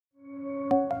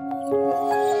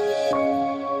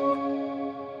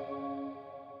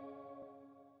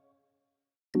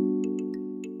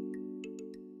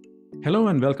Hello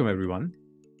and welcome everyone.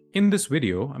 In this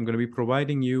video, I'm going to be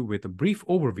providing you with a brief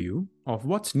overview of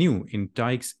what's new in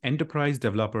Tyke's Enterprise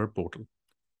Developer Portal.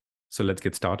 So let's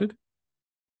get started.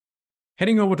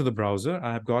 Heading over to the browser,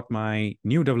 I have got my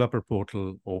new developer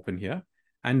portal open here.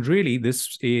 And really,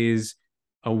 this is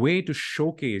a way to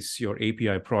showcase your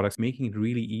API products, making it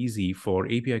really easy for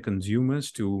API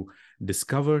consumers to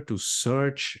discover, to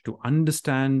search, to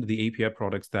understand the API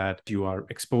products that you are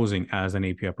exposing as an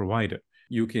API provider.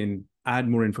 You can add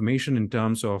more information in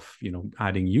terms of,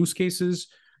 adding use cases.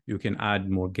 You can add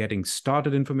more getting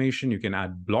started information. You can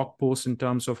add blog posts in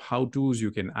terms of how-tos.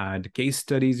 You can add case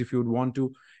studies if you would want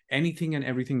to. Anything and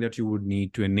everything that you would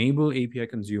need to enable API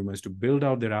consumers to build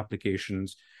out their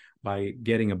applications by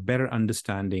getting a better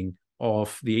understanding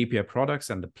of the API products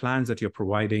and the plans that you're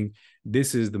providing.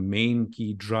 This is the main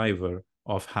key driver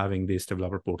of having this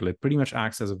developer portal. It pretty much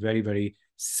acts as a very, very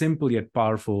simple yet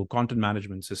powerful content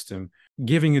management system,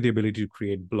 giving you the ability to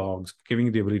create blogs, giving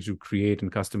you the ability to create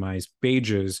and customize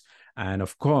pages, and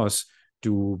of course,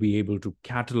 to be able to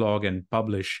catalog and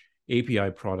publish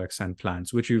API products and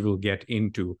plans, which we will get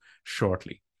into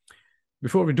shortly.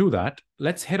 Before we do that,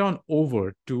 let's head on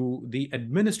over to the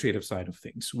administrative side of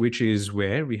things, which is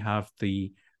where we have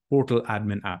the portal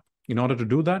admin app. In order to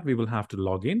do that, we will have to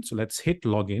log in. So let's hit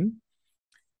login.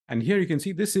 And here you can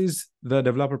see this is the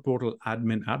developer portal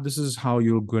admin app. This is how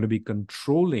you're going to be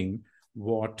controlling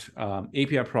what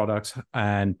API products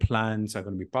and plans are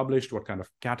going to be published, what kind of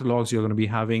catalogs you're going to be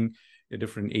having, the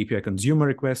different API consumer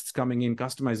requests coming in,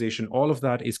 customization, all of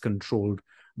that is controlled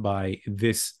by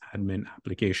this admin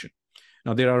application.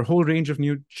 Now, there are a whole range of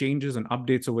new changes and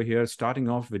updates over here, starting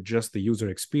off with just the user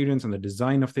experience and the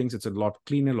design of things. It's a lot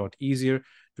cleaner, a lot easier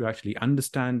to actually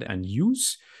understand and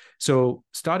use. So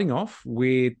starting off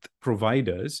with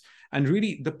providers, and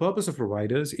really the purpose of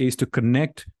providers is to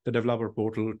connect the developer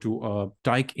portal to a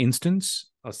Tyke instance,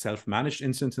 a self-managed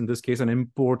instance in this case, and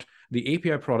import the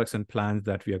API products and plans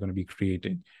that we are going to be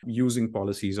creating using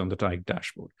policies on the Tyke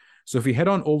dashboard. So if we head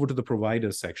on over to the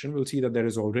providers section, we'll see that there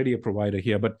is already a provider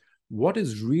here, but what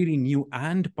is really new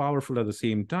and powerful at the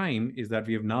same time is that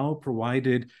we have now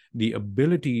provided the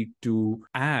ability to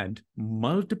add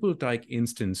multiple Tyke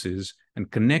instances and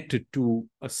connect it to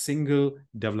a single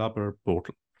developer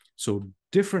portal. So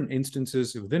different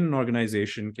instances within an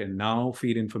organization can now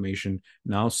feed information,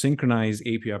 now synchronize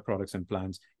API products and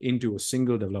plans into a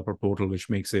single developer portal, which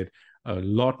makes it a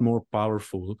lot more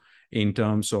powerful in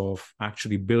terms of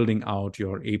actually building out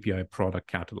your API product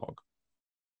catalog.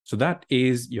 So that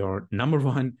is your number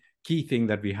one key thing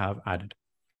that we have added.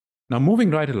 Now,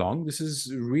 moving right along, this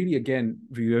is really, again,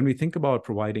 when we think about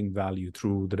providing value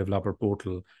through the developer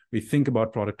portal, we think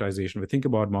about productization, we think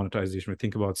about monetization, we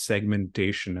think about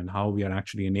segmentation and how we are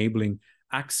actually enabling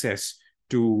access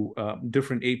to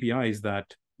different APIs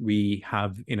that we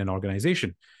have in an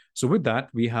organization. So with that,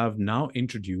 we have now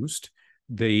introduced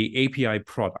the API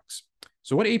products.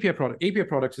 So what API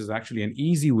products is actually an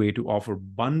easy way to offer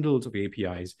bundles of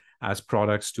APIs as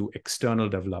products to external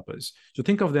developers. So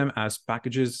think of them as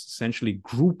packages, essentially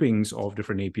groupings of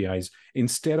different APIs,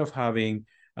 instead of having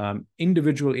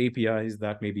individual APIs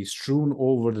that may be strewn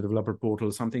over the developer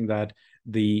portal, something that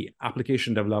the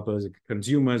application developers,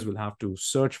 consumers will have to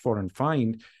search for and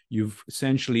find. You've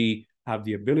essentially have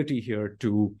the ability here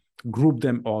to group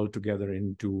them all together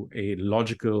into a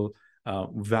logical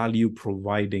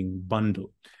value-providing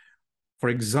bundle. For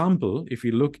example, if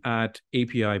we look at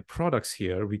API products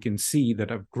here, we can see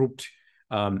that I've grouped,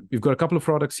 we've got a couple of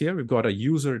products here. We've got a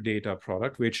user data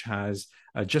product, which has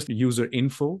just user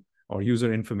info or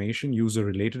user information,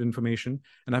 user-related information.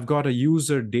 And I've got a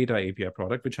user data API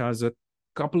product, which has a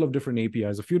couple of different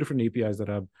APIs, a few different APIs that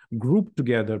are grouped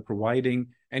together, providing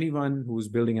anyone who's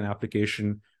building an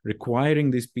application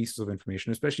requiring these pieces of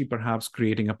information, especially perhaps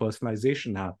creating a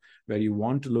personalization app where you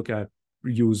want to look at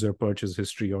user purchase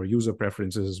history or user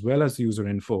preferences as well as user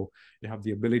info. You have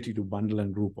the ability to bundle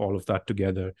and group all of that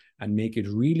together and make it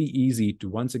really easy to,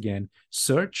 once again,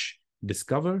 search,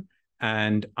 discover,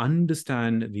 and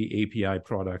understand the API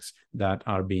products that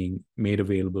are being made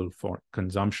available for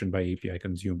consumption by API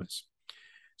consumers.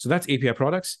 So that's API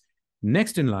products.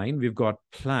 Next in line, we've got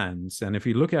plans. And if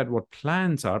you look at what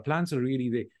plans are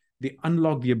really, they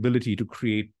unlock the ability to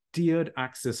create tiered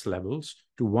access levels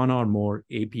to one or more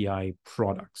API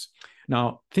products.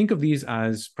 Now, think of these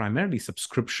as primarily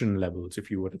subscription levels,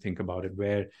 if you were to think about it,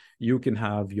 where you can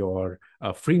have your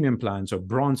freemium plans or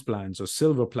bronze plans or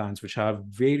silver plans, which have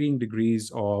varying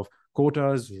degrees of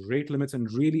quotas, rate limits,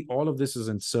 and really all of this is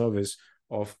in service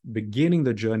of beginning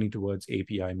the journey towards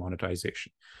API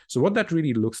monetization. So what that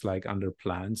really looks like under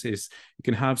plans is you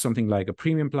can have something like a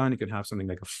premium plan, you can have something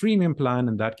like a freemium plan,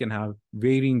 and that can have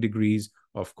varying degrees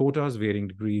of quotas, varying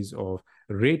degrees of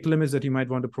rate limits that you might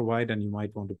want to provide, and you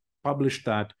might want to publish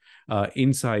that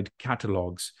inside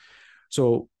catalogs.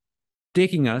 So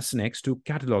taking us next to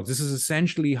catalogs. This is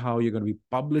essentially how you're going to be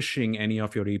publishing any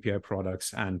of your API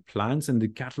products and plans, and the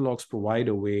catalogs provide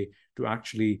a way to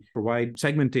actually provide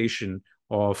segmentation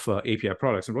of API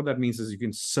products. And what that means is you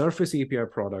can surface API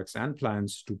products and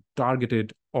plans to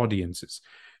targeted audiences.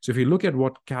 So if you look at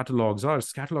what catalogs are,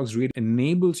 catalogs really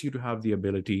enables you to have the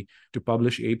ability to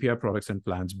publish API products and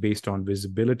plans based on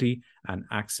visibility and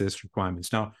access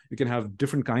requirements. Now, you can have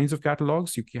different kinds of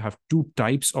catalogs. You can have two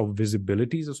types of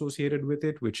visibilities associated with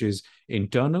it, which is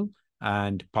internal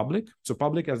and public. So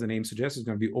public, as the name suggests, is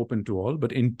going to be open to all,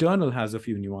 but internal has a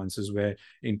few nuances where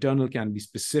internal can be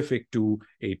specific to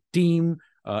a team.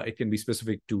 It can be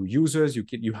specific to users.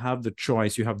 You have the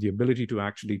choice, you have the ability to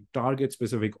actually target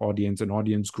specific audience and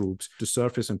audience groups to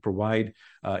surface and provide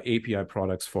API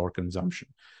products for consumption.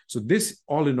 So this,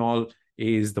 all in all,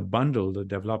 is the bundle, the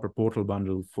developer portal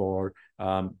bundle for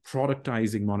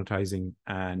productizing, monetizing,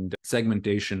 and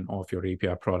segmentation of your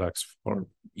API products for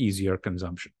easier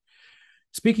consumption.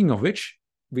 Speaking of which,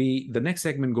 the next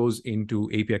segment goes into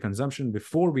API consumption.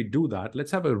 Before we do that,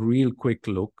 let's have a real quick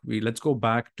look. Let's go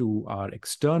back to our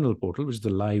external portal, which is the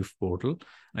live portal.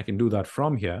 I can do that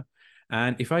from here.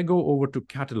 And if I go over to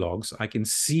catalogs, I can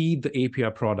see the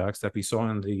API products that we saw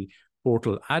in the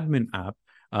portal admin app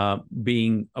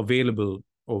being available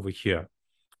over here.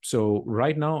 So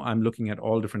right now I'm looking at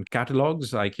all different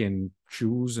catalogs. I can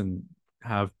choose and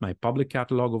have my public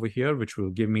catalog over here, which will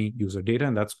give me user data.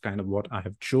 And that's kind of what I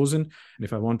have chosen. And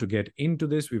if I want to get into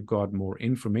this, we've got more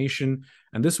information.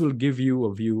 And this will give you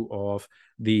a view of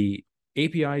the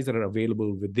APIs that are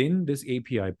available within this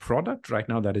API product. Right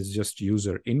now, that is just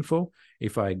user info.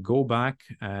 If I go back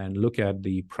and look at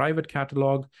the private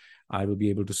catalog, I will be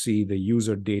able to see the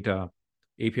user data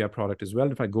API product as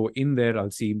well. If I go in there, I'll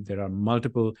see there are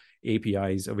multiple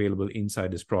APIs available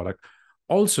inside this product.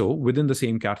 Also, within the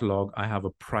same catalog, I have a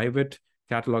private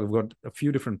catalog. I've got a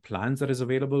few different plans that is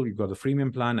available. You've got the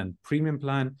freemium plan and premium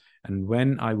plan. And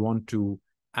when I want to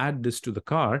add this to the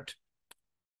cart,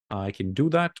 I can do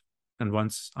that. And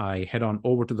once I head on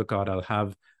over to the cart, I'll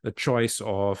have a choice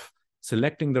of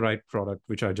selecting the right product,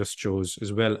 which I just chose,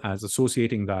 as well as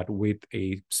associating that with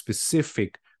a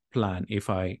specific plan if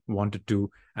I wanted to,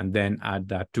 and then add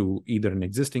that to either an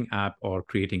existing app or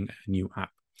creating a new app.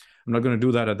 I'm not going to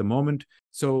do that at the moment.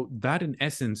 So that, in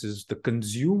essence, is the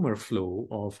consumer flow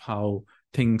of how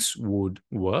things would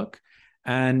work.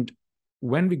 And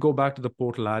when we go back to the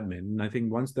portal admin, I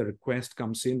think once the request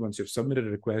comes in, once you've submitted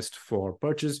a request for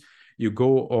purchase, you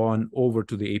go on over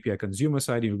to the API consumer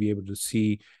side, you'll be able to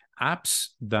see apps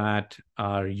that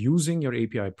are using your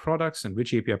API products and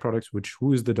which API products,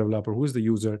 who is the developer, who is the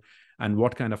user, and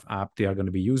what kind of app they are going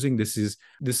to be using. This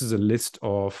is a list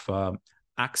of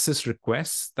access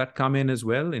requests that come in as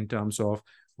well, in terms of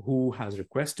who has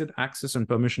requested access and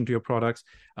permission to your products,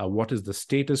 what is the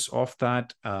status of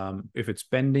that. If it's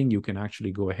pending, you can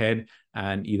actually go ahead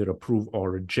and either approve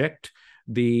or reject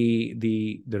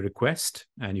the request,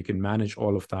 and you can manage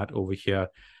all of that over here.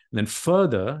 And then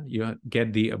further, you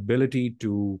get the ability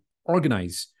to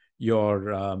organize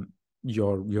your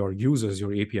users,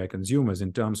 your API consumers,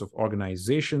 in terms of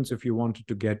organizations. If you wanted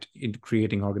to get into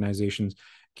creating organizations,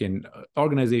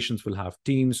 organizations will have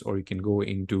teams, or you can go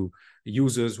into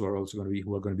users who are also going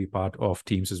to be part of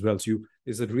teams as well. So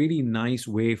there's a really nice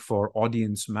way for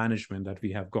audience management that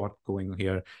we have got going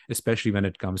here, especially when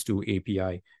it comes to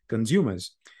API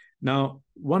consumers. Now,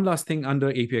 one last thing under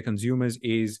API consumers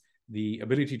is the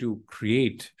ability to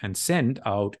create and send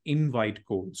out invite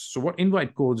codes. So what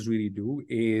invite codes really do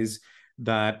is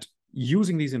that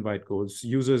using these invite codes,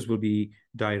 users will be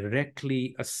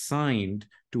directly assigned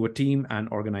to a team and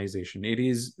organization. It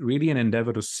is really an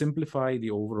endeavor to simplify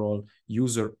the overall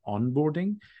user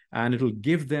onboarding, and it will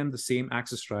give them the same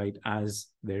access right as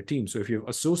their team. So if you've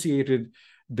associated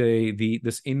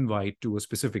this invite to a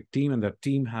specific team, and that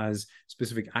team has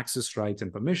specific access rights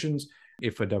and permissions,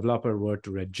 if a developer were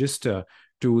to register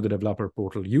to the developer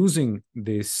portal using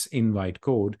this invite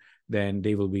code, then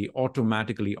they will be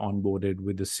automatically onboarded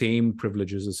with the same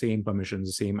privileges, the same permissions,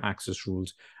 the same access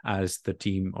rules as the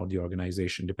team or the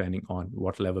organization, depending on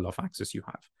what level of access you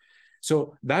have.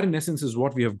 So that, in essence, is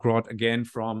what we have brought, again,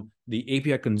 from the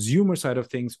API consumer side of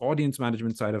things, audience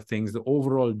management side of things, the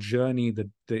overall journey, the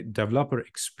developer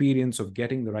experience of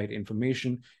getting the right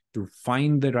information, to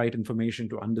find the right information,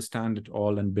 to understand it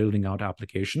all, and building out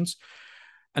applications.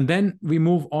 And then we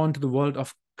move on to the world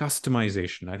of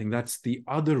customization. I think that's the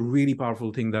other really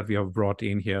powerful thing that we have brought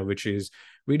in here, which is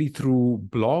really through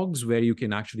blogs where you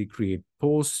can actually create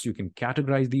posts. You can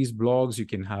categorize these blogs. You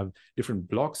can have different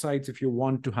blog sites if you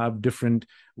want to have different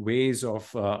ways of,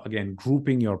 again,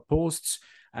 grouping your posts.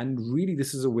 And really,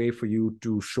 this is a way for you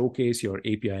to showcase your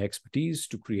API expertise,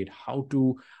 to create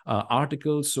how-to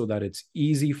articles so that it's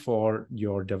easy for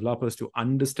your developers to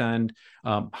understand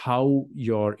how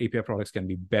your API products can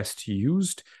be best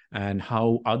used and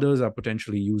how others are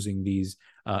potentially using these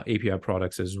API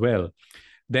products as well.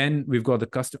 Then we've got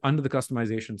under the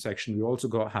customization section, we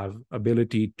also have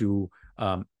ability to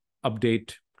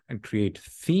update and create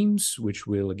themes, which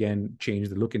will again change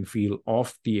the look and feel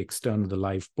of the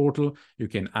live portal. You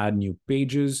can add new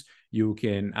pages. You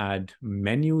can add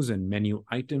menus and menu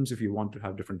items if you want to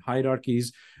have different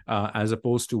hierarchies, as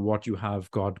opposed to what you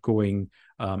have got going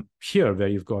here, where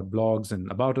you've got blogs and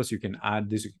about us. You can add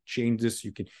this, you can change this.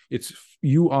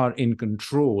 You are in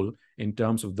control in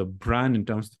terms of the brand, in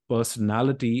terms of the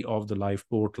personality of the live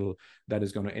portal that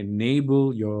is going to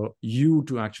enable you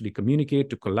to actually communicate,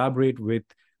 to collaborate with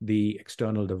the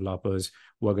external developers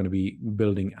who are going to be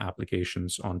building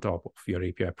applications on top of your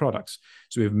API products.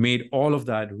 So we've made all of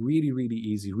that really, really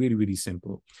easy, really, really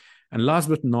simple. And last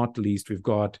but not least, we've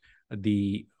got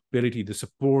the ability, the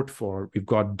support we've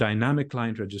got dynamic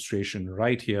client registration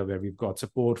right here, where we've got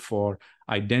support for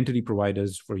identity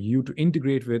providers for you to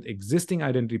integrate with existing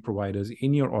identity providers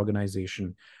in your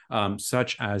organization,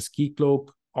 such as Keycloak,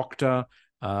 Okta,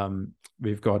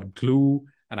 we've got Glue,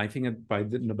 and I think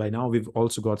by now we've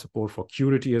also got support for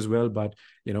Curity as well. But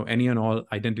any and all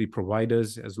identity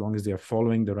providers, as long as they are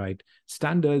following the right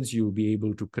standards, you'll be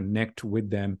able to connect with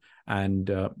them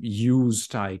and use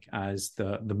Tyke as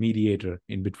the mediator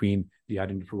in between the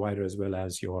identity provider as well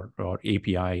as your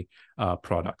API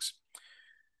products.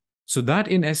 So that,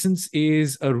 in essence,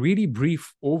 is a really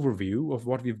brief overview of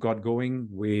what we've got going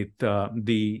with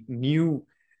the new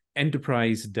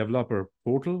enterprise developer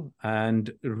portal. And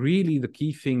really the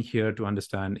key thing here to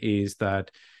understand is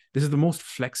that this is the most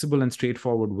flexible and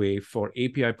straightforward way for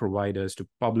API providers to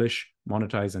publish,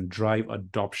 monetize, and drive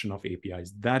adoption of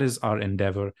APIs. That is our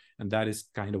endeavor, and that is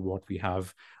kind of what we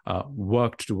have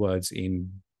worked towards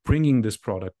in bringing this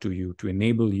product to you, to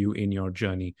enable you in your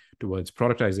journey towards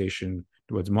productization,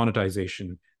 towards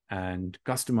monetization, and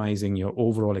customizing your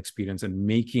overall experience and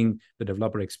making the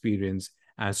developer experience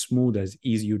as smooth, as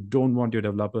easy. You don't want your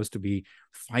developers to be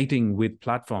fighting with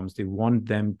platforms. They want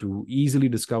them to easily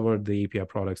discover the API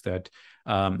products that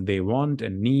they want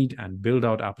and need, and build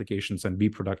out applications and be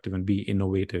productive and be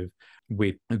innovative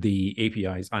with the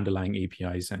APIs, underlying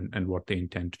APIs, and what they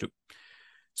intend to do.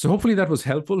 So hopefully that was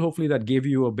helpful. Hopefully that gave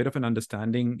you a bit of an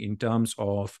understanding in terms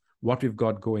of what we've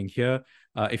got going here.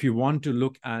 If you want to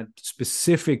look at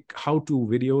specific how-to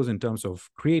videos in terms of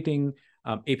creating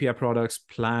API products,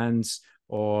 plans,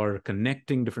 or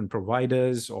connecting different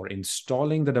providers, or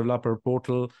installing the developer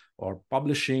portal, or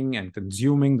publishing and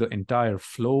consuming the entire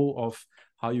flow of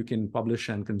how you can publish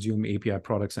and consume API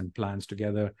products and plans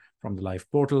together from the live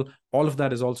portal. All of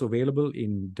that is also available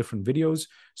in different videos.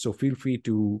 So feel free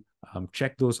to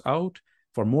check those out.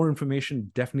 For more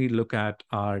information, definitely look at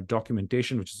our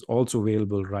documentation, which is also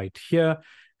available right here.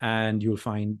 And you'll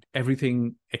find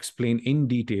everything explained in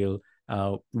detail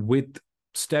with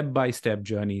step-by-step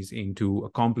journeys into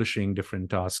accomplishing different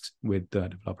tasks with the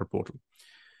developer portal.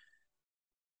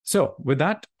 So with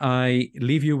that, I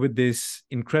leave you with this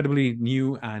incredibly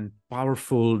new and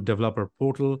powerful developer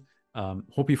portal.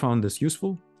 Hope you found this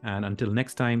useful. And until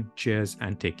next time, cheers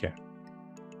and take care.